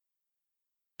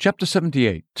Chapter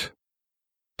 78.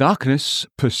 Darkness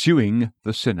pursuing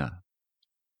the sinner,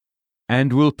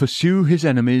 and will pursue his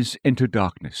enemies into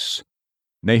darkness.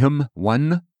 Nahum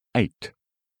 1:8.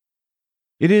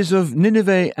 It is of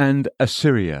Nineveh and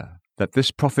Assyria that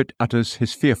this prophet utters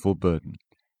his fearful burden.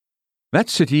 That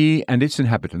city and its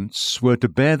inhabitants were to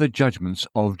bear the judgments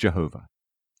of Jehovah.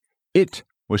 It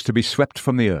was to be swept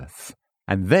from the earth,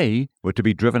 and they were to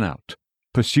be driven out,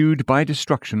 pursued by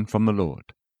destruction from the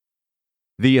Lord.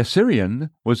 The Assyrian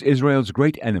was Israel's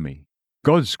great enemy,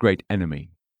 God's great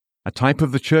enemy, a type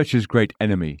of the church's great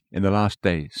enemy in the last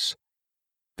days.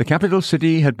 The capital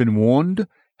city had been warned,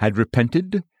 had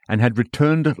repented, and had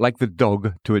returned like the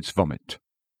dog to its vomit.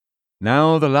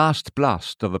 Now the last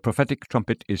blast of the prophetic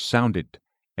trumpet is sounded,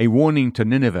 a warning to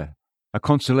Nineveh, a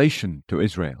consolation to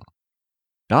Israel.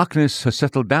 Darkness has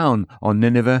settled down on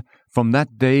Nineveh from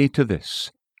that day to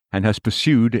this, and has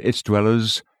pursued its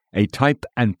dwellers, a type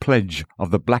and pledge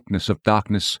of the blackness of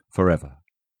darkness forever.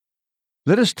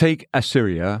 Let us take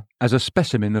Assyria as a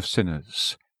specimen of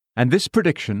sinners, and this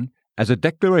prediction as a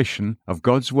declaration of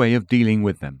God's way of dealing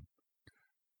with them.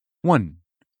 1.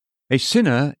 A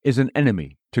sinner is an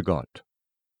enemy to God.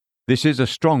 This is a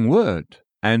strong word,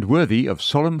 and worthy of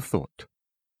solemn thought.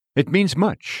 It means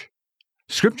much.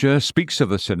 Scripture speaks of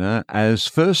the sinner as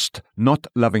first, not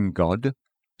loving God,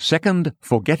 second,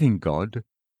 forgetting God,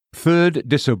 third,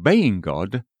 disobeying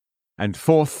God, and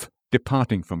fourth,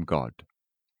 departing from God.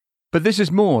 But this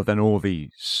is more than all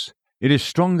these. It is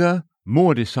stronger,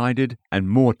 more decided, and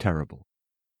more terrible.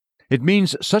 It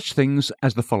means such things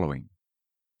as the following.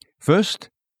 First,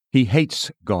 he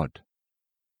hates God.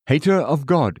 Hater of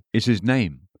God is his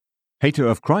name. Hater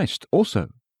of Christ also.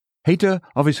 Hater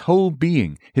of his whole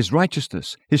being, his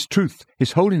righteousness, his truth,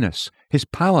 his holiness, his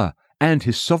power, and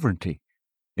his sovereignty.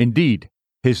 Indeed,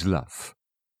 his love.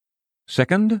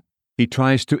 Second, he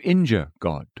tries to injure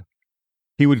God.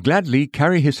 He would gladly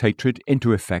carry his hatred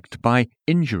into effect by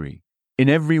injury, in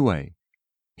every way.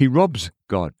 He robs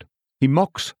God. He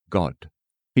mocks God.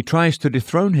 He tries to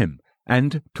dethrone him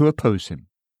and to oppose him.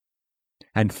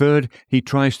 And third, he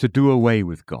tries to do away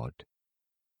with God.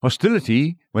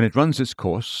 Hostility, when it runs its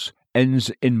course,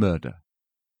 ends in murder.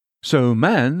 So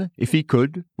man, if he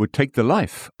could, would take the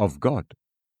life of God.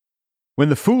 When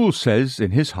the fool says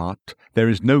in his heart, "There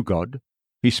is no God,"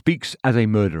 he speaks as a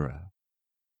murderer.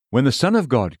 When the Son of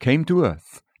God came to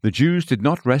earth, the Jews did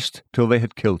not rest till they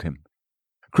had killed him.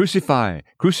 "Crucify,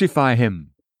 crucify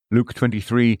him," Luke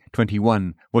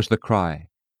 23:21 was the cry,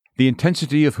 the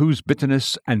intensity of whose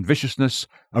bitterness and viciousness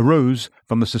arose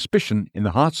from the suspicion in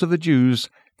the hearts of the Jews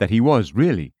that he was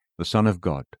really the Son of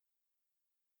God.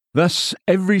 Thus,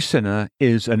 every sinner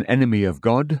is an enemy of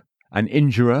God, an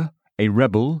injurer, a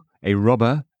rebel, a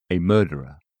robber, a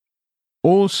murderer.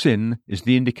 All sin is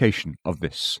the indication of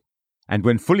this, and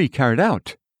when fully carried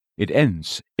out, it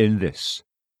ends in this.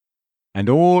 And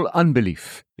all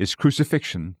unbelief is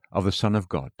crucifixion of the Son of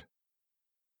God.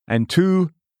 And 2,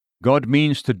 God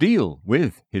means to deal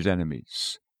with his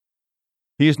enemies.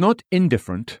 He is not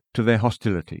indifferent to their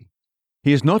hostility.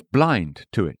 He is not blind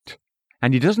to it,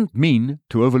 and he doesn't mean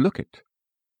to overlook it.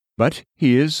 But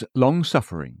he is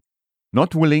long-suffering,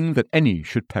 not willing that any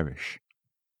should perish.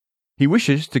 He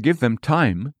wishes to give them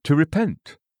time to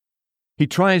repent. He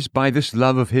tries by this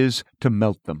love of his to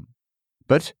melt them.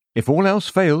 But if all else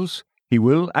fails, he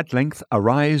will at length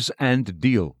arise and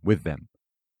deal with them.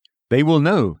 They will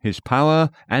know his power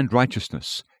and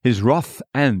righteousness, his wrath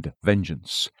and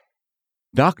vengeance.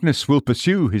 Darkness will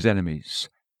pursue his enemies.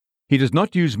 He does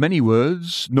not use many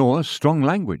words nor strong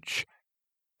language.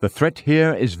 The threat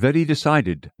here is very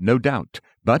decided, no doubt,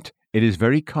 but it is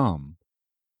very calm.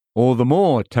 All the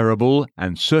more terrible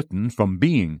and certain from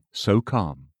being so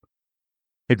calm.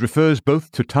 It refers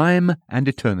both to time and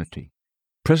eternity,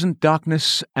 present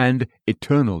darkness and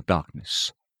eternal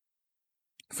darkness.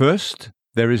 First,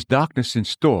 there is darkness in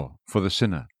store for the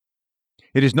sinner.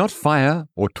 It is not fire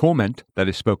or torment that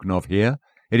is spoken of here,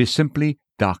 it is simply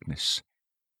darkness.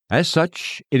 As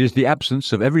such, it is the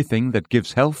absence of everything that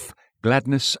gives health,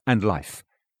 gladness, and life.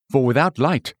 For without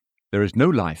light, there is no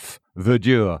life,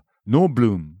 verdure, nor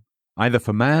bloom, either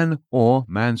for man or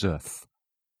man's earth.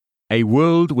 A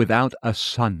world without a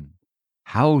sun.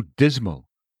 How dismal!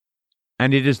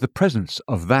 And it is the presence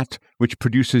of that which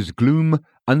produces gloom,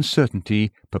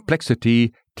 uncertainty,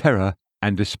 perplexity, terror,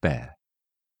 and despair.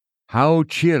 How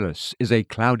cheerless is a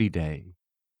cloudy day!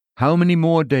 How many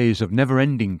more days of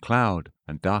never-ending cloud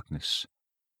and darkness!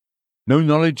 No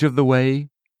knowledge of the way,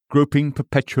 groping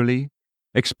perpetually,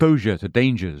 exposure to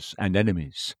dangers and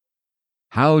enemies.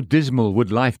 How dismal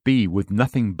would life be with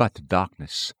nothing but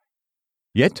darkness!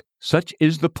 Yet such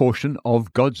is the portion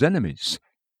of God's enemies.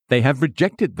 They have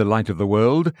rejected the light of the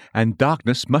world, and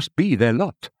darkness must be their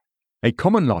lot, a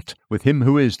common lot with him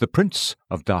who is the prince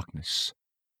of darkness.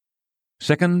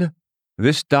 Second,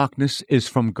 this darkness is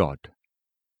from God.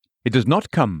 It does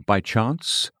not come by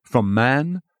chance, from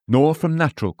man, nor from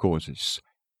natural causes.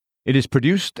 It is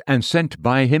produced and sent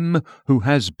by him who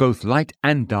has both light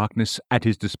and darkness at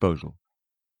his disposal.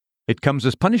 It comes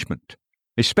as punishment,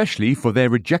 especially for their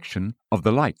rejection of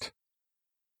the light.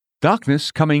 Darkness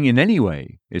coming in any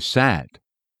way is sad,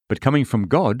 but coming from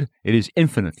God it is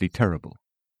infinitely terrible.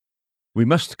 We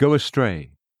must go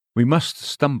astray. We must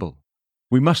stumble.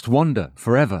 We must wander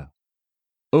forever.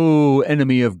 O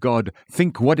enemy of God,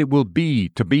 think what it will be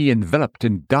to be enveloped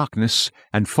in darkness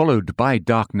and followed by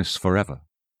darkness forever.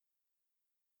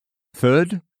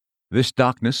 Third, this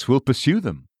darkness will pursue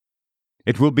them.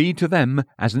 It will be to them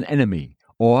as an enemy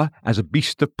or as a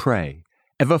beast of prey,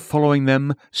 ever following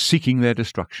them, seeking their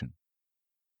destruction.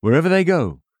 Wherever they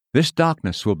go, this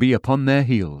darkness will be upon their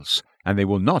heels, and they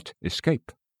will not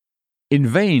escape. In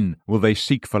vain will they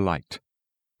seek for light.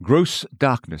 Gross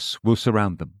darkness will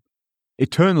surround them.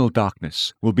 Eternal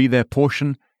darkness will be their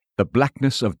portion, the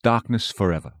blackness of darkness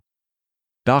forever.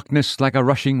 Darkness like a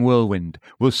rushing whirlwind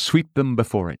will sweep them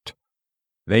before it.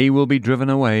 They will be driven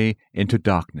away into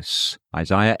darkness.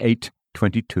 Isaiah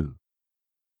 8:22.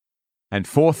 And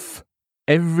fourth,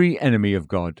 every enemy of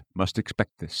God must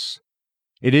expect this.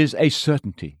 It is a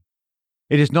certainty.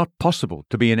 It is not possible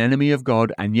to be an enemy of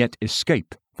God and yet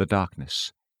escape the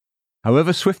darkness.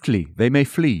 However swiftly they may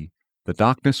flee, the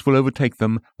darkness will overtake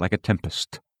them like a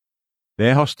tempest.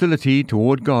 Their hostility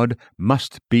toward God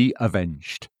must be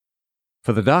avenged.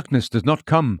 For the darkness does not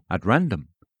come at random.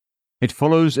 It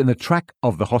follows in the track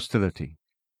of the hostility.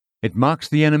 It marks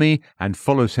the enemy and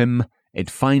follows him. It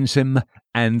finds him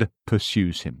and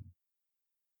pursues him.